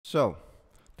So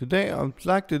today I would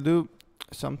like to do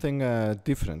something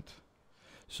different.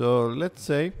 So let's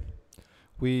say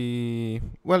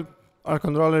our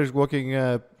controller is working,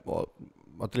 well,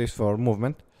 at least for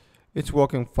movement, it's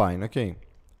working fine. Okay,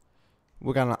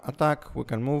 we can attack, we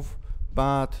can move,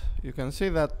 but you can see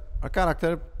that our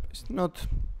character is not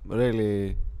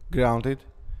really grounded,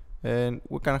 and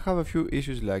we can have a few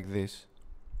issues like this,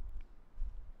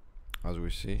 as we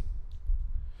see.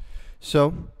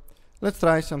 So let's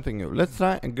try something new. Let's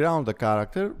try and ground the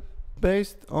character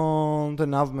based on the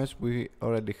NavMesh we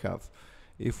already have.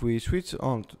 If we switch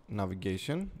on to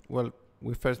navigation, well,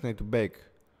 we first need to bake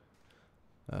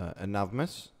a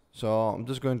NavMesh. So I'm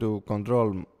just going to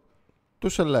control to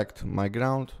select my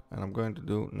ground, and I'm going to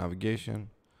do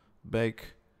navigation,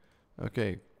 bake.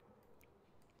 Okay.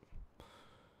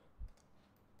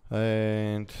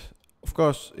 And of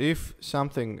course, if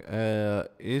something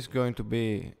is going to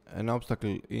be an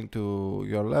obstacle into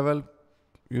your level,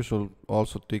 you should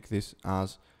also tick this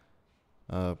as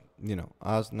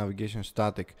as navigation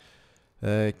static.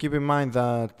 Keep in mind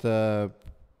that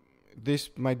this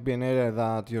might be an area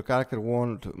that your character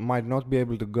might not be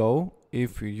able to go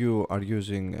if you are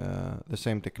using the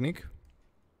same technique.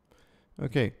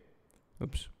 Okay.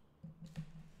 Oops.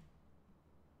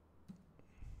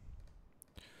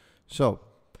 So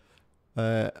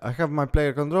I have my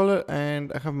player controller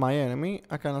and I have my enemy.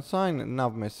 I can assign a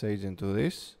NavMesh agent to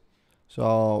this,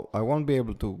 so I won't be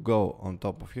able to go on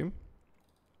top of him.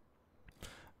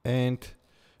 And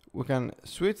we can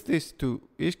switch this to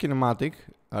is kinematic,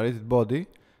 a rigid body,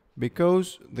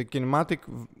 because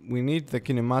we need the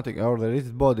kinematic or the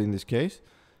rigid body in this case,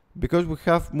 because we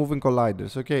have moving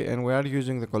colliders. Okay, and we are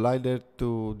using the collider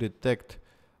to detect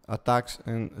attacks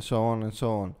and so on and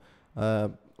so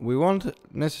on. We won't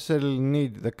necessarily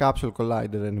need the capsule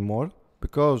collider anymore,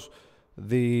 because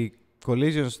the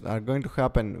collisions are going to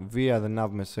happen via the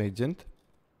NavMesh agent.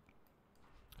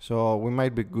 So we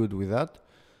might be good with that,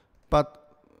 but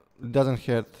it doesn't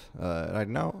hurt right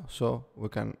now, so we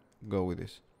can go with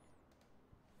this.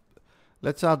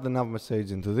 Let's add the NavMesh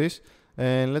agent to this,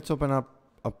 and let's open up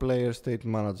a player state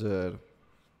manager.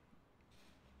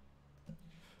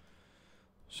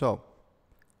 So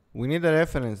we need a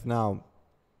reference now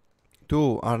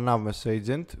to our NavMesh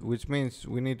agent, which means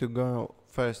we need to go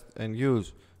first and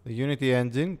use the Unity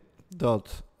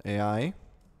engine.ai,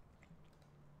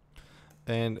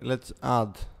 and let's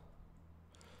add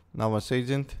NavMesh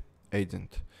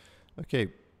agent. Okay,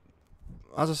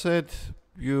 as I said,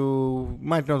 you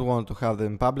might not want to have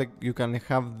them public. You can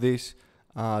have this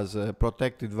as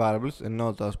protected variables and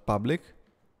not as public,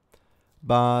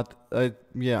 but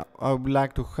yeah, I would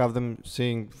like to have them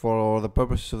seen for the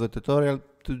purposes of the tutorial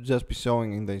to just be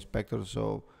showing in the inspector,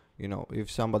 so if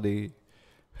somebody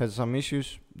has some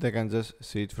issues, they can just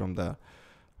see it from there.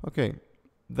 Okay,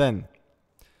 then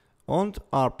on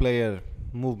our player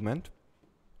movement,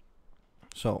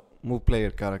 so move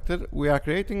player character, we are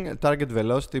creating a target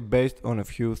velocity based on a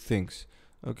few things.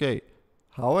 Okay,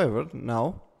 however,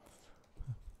 now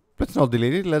let's not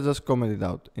delete it, let's just comment it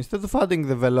out. Instead of adding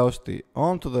the velocity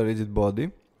onto the rigid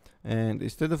body, and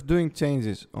instead of doing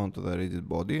changes onto the rigid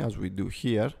body as we do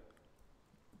here,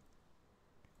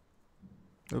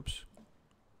 oops,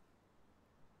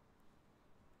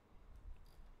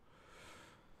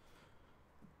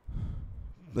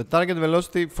 the target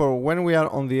velocity for when we are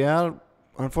on the air,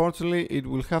 unfortunately it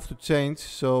will have to change,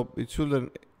 so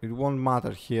it won't matter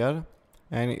here,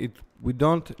 and we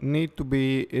don't need to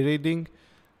be reading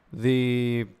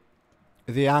the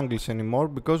angles anymore,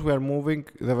 because we are moving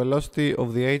the velocity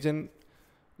of the agent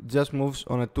just moves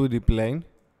on a 2D plane,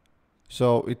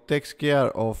 so it takes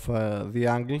care of the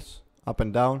angles up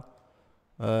and down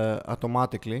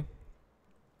automatically.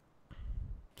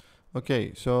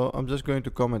 Okay, so I'm just going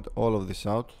to comment all of this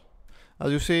out.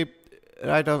 As you see,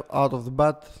 right out of the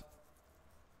bat,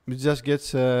 it just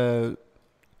gets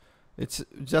it's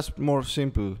just more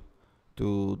simple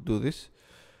to do this.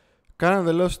 Current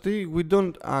velocity, we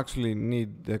don't actually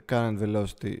need the current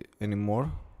velocity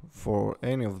anymore for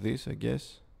any of this, I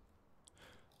guess.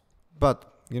 But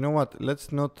you know what,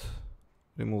 let's not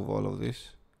remove all of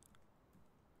this.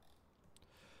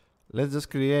 Let's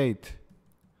just create,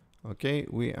 okay,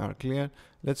 we are clear.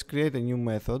 Let's create a new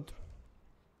method,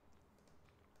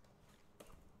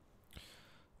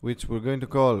 which we're going to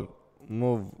call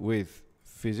move with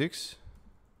physics.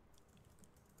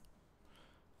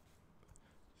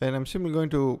 And I'm simply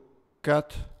going to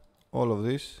cut all of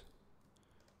this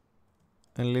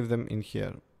and leave them in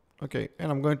here. Okay,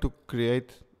 and I'm going to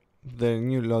create the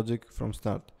new logic from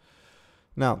start.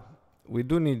 Now, we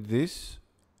do need this.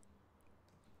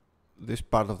 this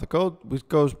part of the code,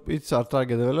 because it's our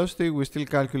target velocity. We still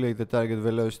calculate the target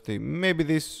velocity. Maybe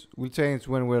this will change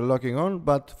when we're locking on,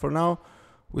 but for now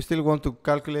we still want to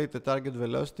calculate the target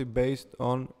velocity based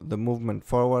on the movement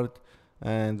forward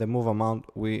and the move amount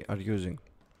we are using.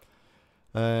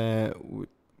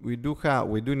 We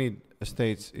do need a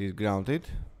state is grounded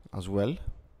as well,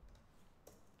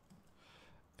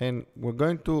 and we're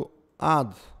going to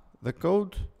add the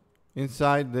code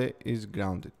inside the is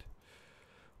grounded.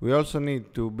 We also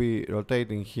need to be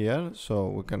rotating here, so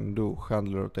we can do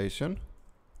handle rotation.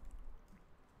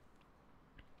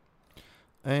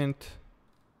 And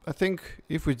I think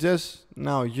if we just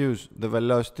now use the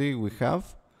velocity we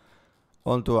have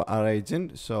onto our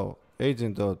agent, so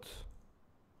agent dot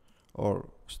or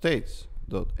states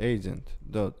dot agent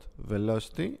dot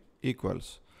velocity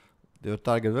equals the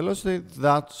target velocity,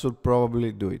 that should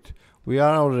probably do it. We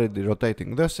are already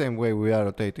rotating the same way we are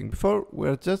rotating before.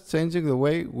 We're just changing the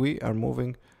way we are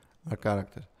moving our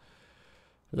character.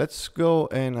 Let's go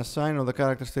and assign on the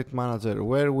character state manager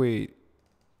where we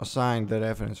assign the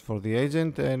reference for the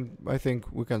agent, and I think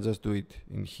we can just do it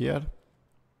in here.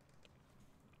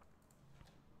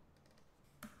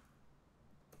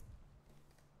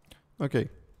 Okay,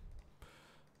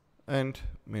 and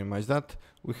minimize that.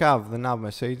 We have the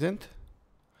NavMesh agent.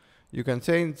 You can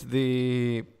change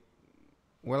the,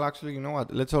 well, actually, you know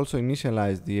what, let's also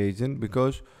initialize the agent,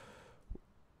 because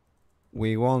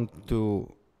we want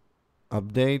to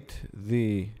update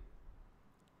the,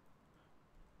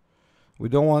 we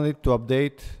don't want it to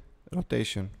update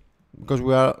rotation, because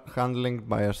we are handling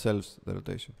by ourselves the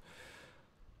rotation.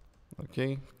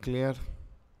 Okay, clear.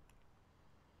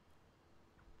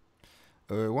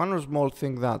 One small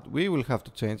thing that we will have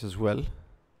to change as well.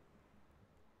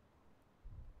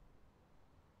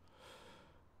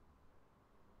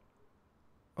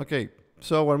 Okay,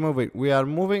 so we are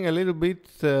moving a little bit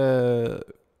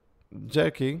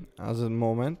jerky as a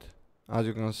moment, as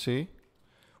you can see.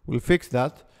 We'll fix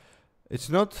that. It's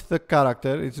not the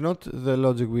character, it's not the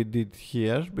logic we did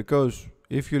here, because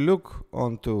if you look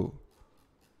onto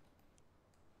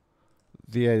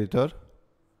the editor,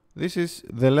 this is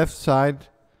the left side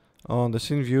on the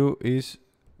scene view is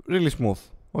really smooth.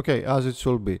 Okay, as it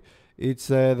should be. It's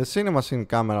the cinema scene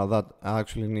camera that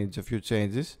actually needs a few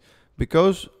changes,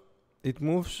 because it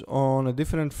moves on a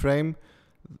different frame,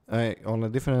 on a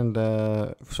different,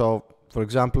 so for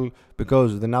example,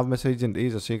 because the NavMesh agent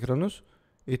is asynchronous,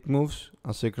 it moves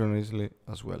asynchronously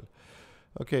as well.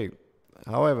 Okay,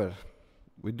 however,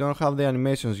 we don't have the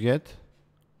animations yet.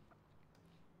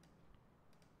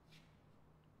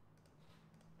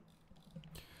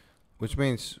 Which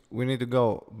means we need to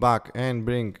go back and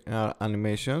bring our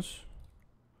animations.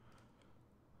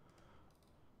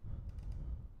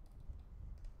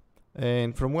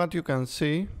 And from what you can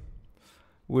see,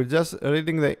 we're just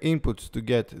reading the inputs to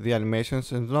get the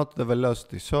animations and not the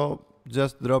velocity. So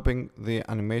just dropping the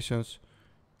animations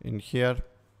in here,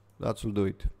 that will do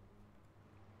it.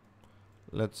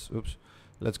 Let's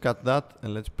cut that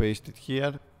and let's paste it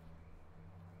here.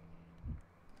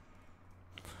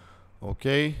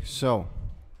 Okay, so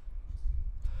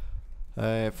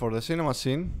for the cinema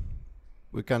scene,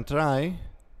 we can try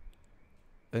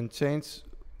and change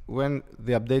when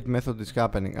the update method is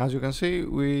happening. As you can see,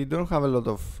 we don't have a lot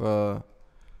of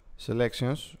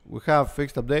selections. We have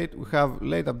fixed update, we have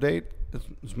late update,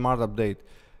 smart update.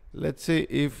 Let's see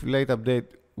if late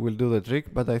update will do the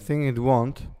trick, but I think it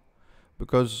won't,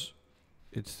 because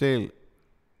it's still,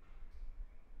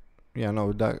 yeah, no,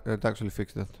 it actually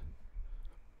fixed that.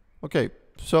 Okay,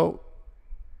 so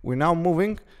we're now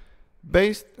moving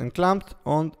based and clamped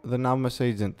on the NavMesh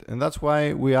agent, and that's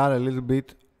why we are a little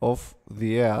bit off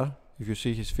the air, if you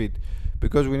see his feet,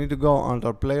 because we need to go on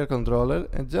our player controller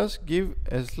and just give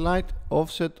a slight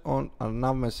offset on our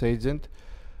NavMesh agent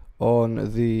on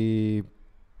the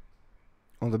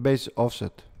base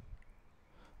offset.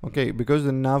 Okay, because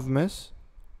the NavMesh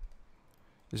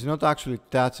is not actually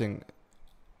touching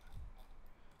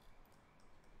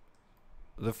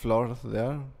the floor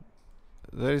there.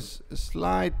 There is a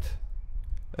slight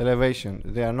elevation.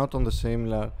 They are not on the same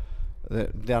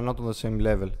they are not on the same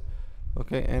level.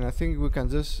 Okay, and I think we can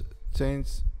just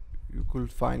change. You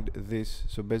could find this.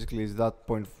 So basically, it's that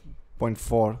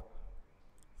 0.4,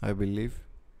 I believe.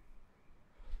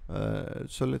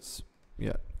 So let's,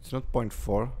 yeah, it's not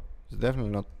 0.4. It's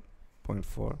definitely not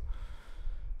 0.4.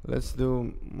 Let's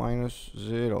do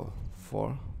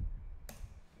 -0.4.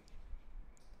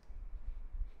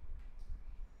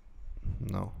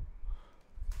 No,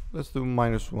 let's do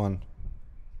 -1.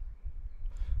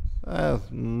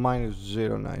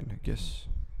 -0.9, I guess,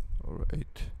 or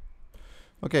 8.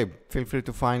 Okay, feel free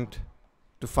to find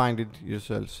to find it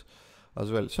yourselves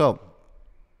as well. So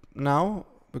now,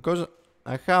 because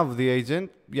I have the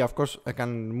agent, yeah, of course I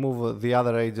can move the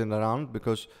other agent around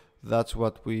because that's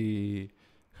what we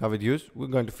have it used. We're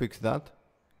going to fix that.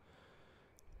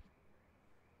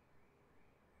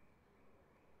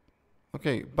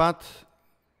 Okay, but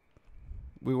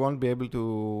we won't be able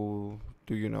to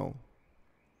you know,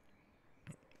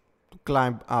 to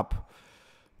climb up.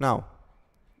 Now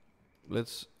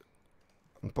let's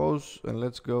compose and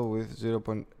let's go with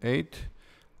 0.8.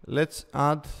 Let's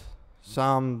add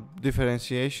some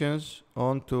differentiations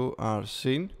onto our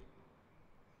scene.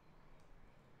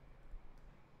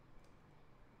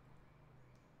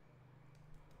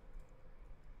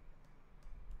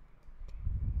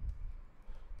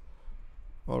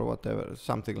 Or whatever,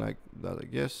 something like that, I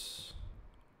guess.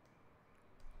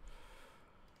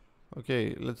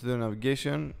 Okay, let's do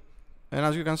navigation. And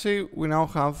as you can see, we now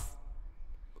have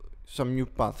some new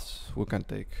paths we can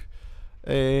take.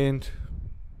 And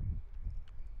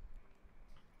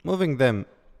moving them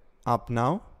up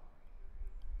now,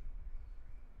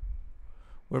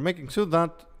 we're making sure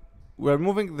that we're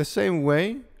moving the same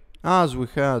way as we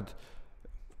had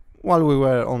while we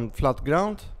were on flat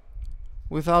ground,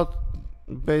 without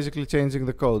basically changing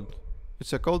the code.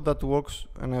 It's a code that works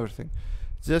and everything.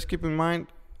 Just keep in mind,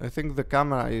 I think the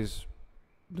camera is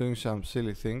doing some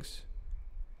silly things.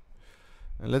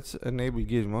 And let's enable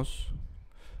gizmos.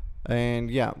 And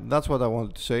yeah, that's what I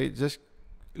wanted to say. Just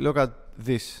look at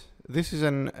this. This is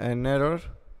an error,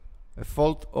 a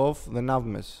fault of the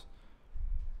NavMesh.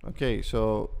 Okay,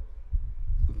 so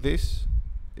this,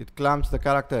 it clamps the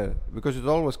character because it's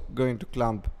always going to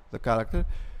clamp the character.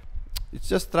 It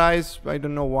just tries, I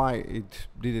don't know why it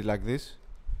did it like this.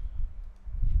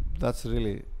 That's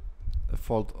really a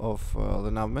fault of the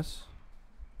NavMesh.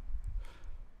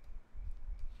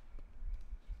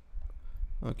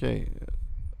 Okay,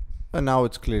 and now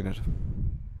it's cleaner.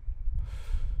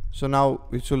 So now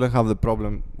it shouldn't have the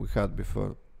problem we had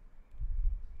before.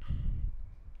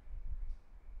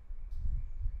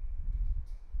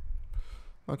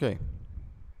 Okay,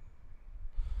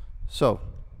 so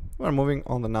we're moving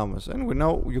on the NavMesh, and we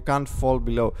know you can't fall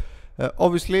below.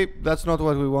 Obviously, that's not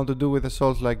what we want to do with a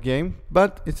Souls-like game,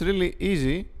 but it's really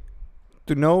easy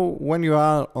to know when you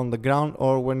are on the ground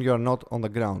or when you are not on the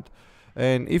ground.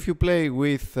 And if you play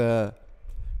with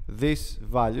these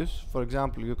values, for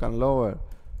example, you can lower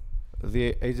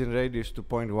the agent radius to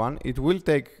 0.1. It will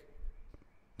take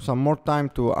some more time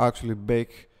to actually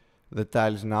bake the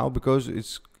tiles now because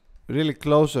it's really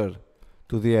closer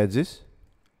to the edges.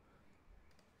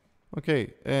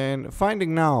 Okay, and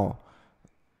finding now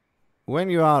when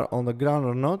you are on the ground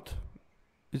or not,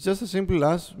 it's just as simple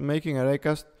as making a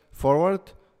raycast forward.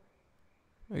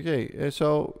 Okay,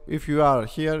 so if you are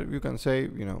here, you can say,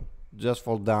 you know, just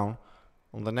fall down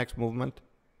on the next movement,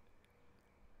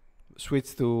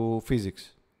 switch to physics,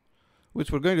 which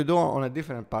we're going to do on a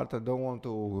different part. I don't want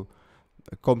to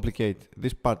complicate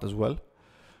this part as well.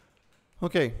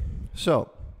 Okay,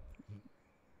 so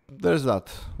there's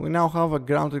that. We now have a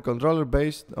grounded controller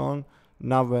based on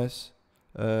NavMesh,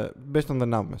 based on the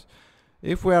NavMesh.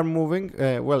 If we are moving,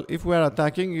 well, if we are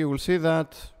attacking, you will see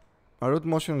that our root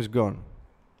motion is gone.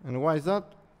 And why is that?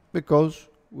 Because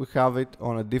we have it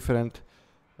on a different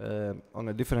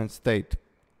state.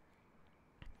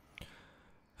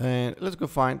 And let's go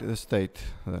find the state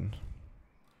then.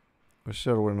 We're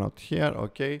sure we're not here.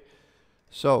 Okay,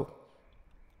 so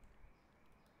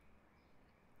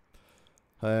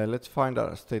let's find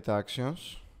our state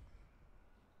actions,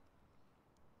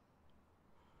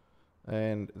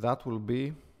 and that will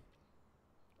be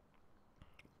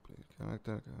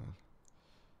connector.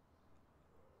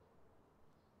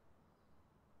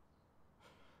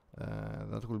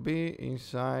 That will be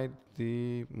inside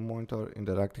the monitor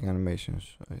interacting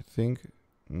animations. I think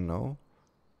no.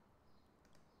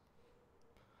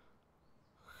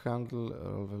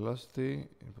 Handle velocity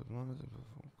input manager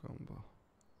combo.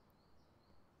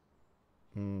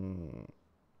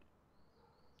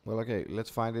 Well, okay, let's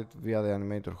find it via the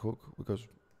animator hook because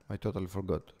I totally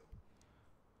forgot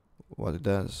what it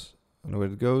does and where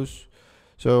it goes.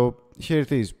 So here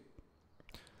it is.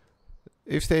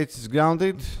 If state is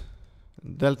grounded,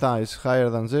 delta is higher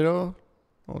than 0.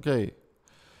 Okay.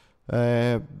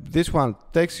 This one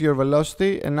takes your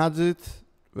velocity and adds it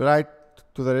right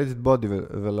to the rigid body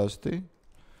velocity.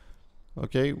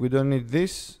 Okay, we don't need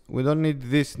this. We don't need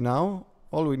this now.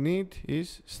 All we need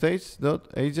is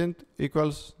states.agent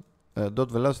equals dot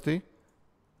velocity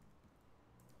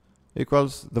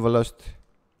equals the velocity.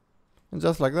 And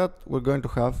just like that, we're going to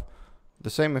have the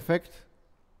same effect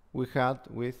we had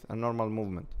with a normal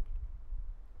movement.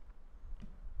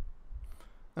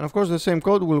 And of course the same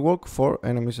code will work for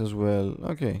enemies as well.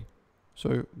 Okay,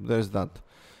 so there's that.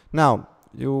 Now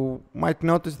you might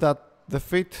notice that the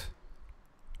feet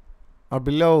are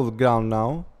below the ground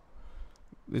now.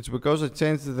 It's because I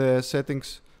changed the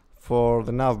settings for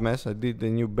the NavMesh. I did a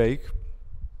new bake.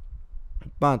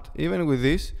 But even with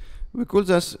this, we could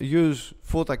just use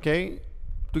foot OK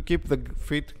to keep the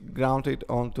feet grounded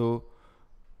onto,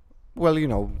 well, you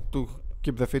know, to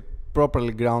keep the feet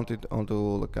properly grounded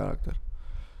onto the character,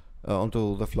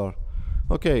 onto the floor.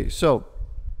 Okay, so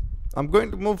I'm going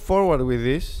to move forward with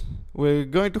this. We're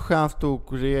going to have to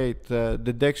create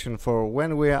detection for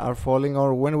when we are falling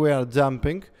or when we are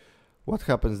jumping, what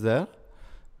happens there.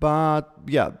 But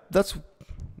yeah, that's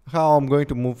how I'm going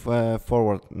to move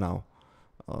forward now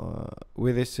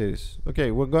with this series.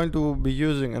 Okay, we're going to be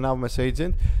using a NavMesh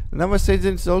agent. The NavMesh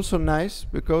agent is also nice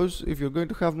because if you're going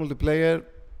to have multiplayer,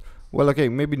 well, okay,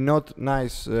 maybe not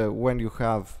nice when you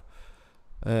have,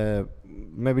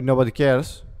 maybe nobody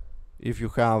cares if you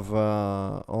have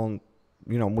on,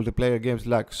 you know, multiplayer games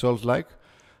like Souls-like,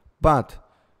 but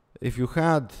if you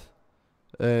had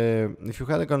a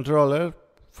controller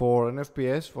for an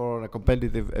FPS, for a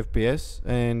competitive FPS,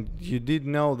 and you did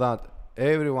know that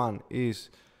everyone is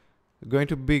going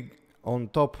to be on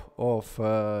top of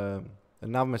a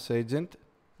NavMesh agent,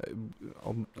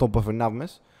 on top of a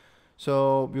NavMesh,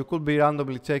 so you could be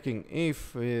randomly checking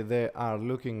if they are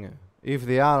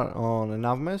on a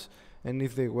NavMesh, and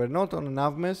if they were not on a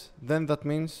NavMesh, then that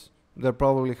means they're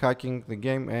probably hacking the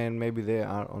game and maybe they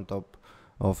are on top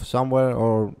of somewhere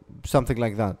or something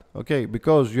like that. Okay,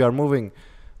 because you are moving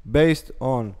based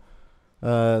on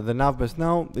the NavMesh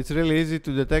now, it's really easy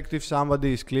to detect if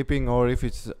somebody is clipping or if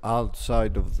it's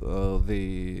outside of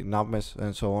the NavMesh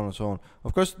and so on and so on.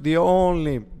 Of course, the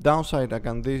only downside I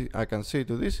can see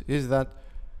to this is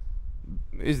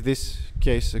this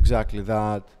case exactly,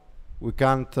 that we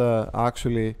can't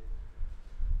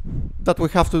that we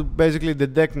have to basically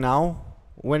detect now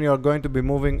when you are going to be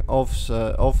moving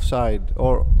offside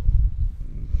or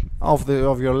of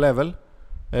your level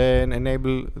and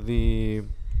enable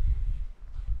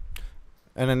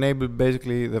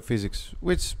basically the physics,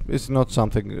 which is not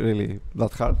something really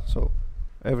that hard, so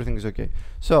everything is okay.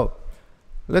 So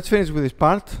let's finish with this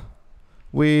part.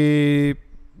 We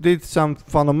did some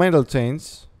fundamental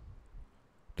change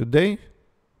today,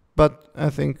 but I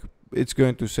think it's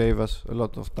going to save us a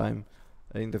lot of time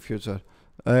in the future.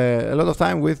 A lot of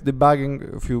time with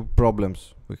debugging a few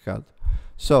problems we had.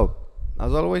 So,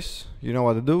 as always, you know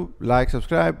what to do. Like,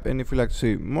 subscribe, and if you like to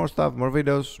see more stuff, more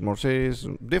videos, more series,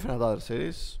 different other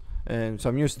series, and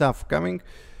some new stuff coming,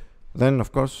 then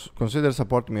of course consider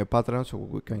supporting me on Patreon so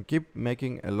we can keep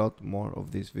making a lot more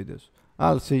of these videos.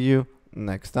 I'll see you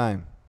next time.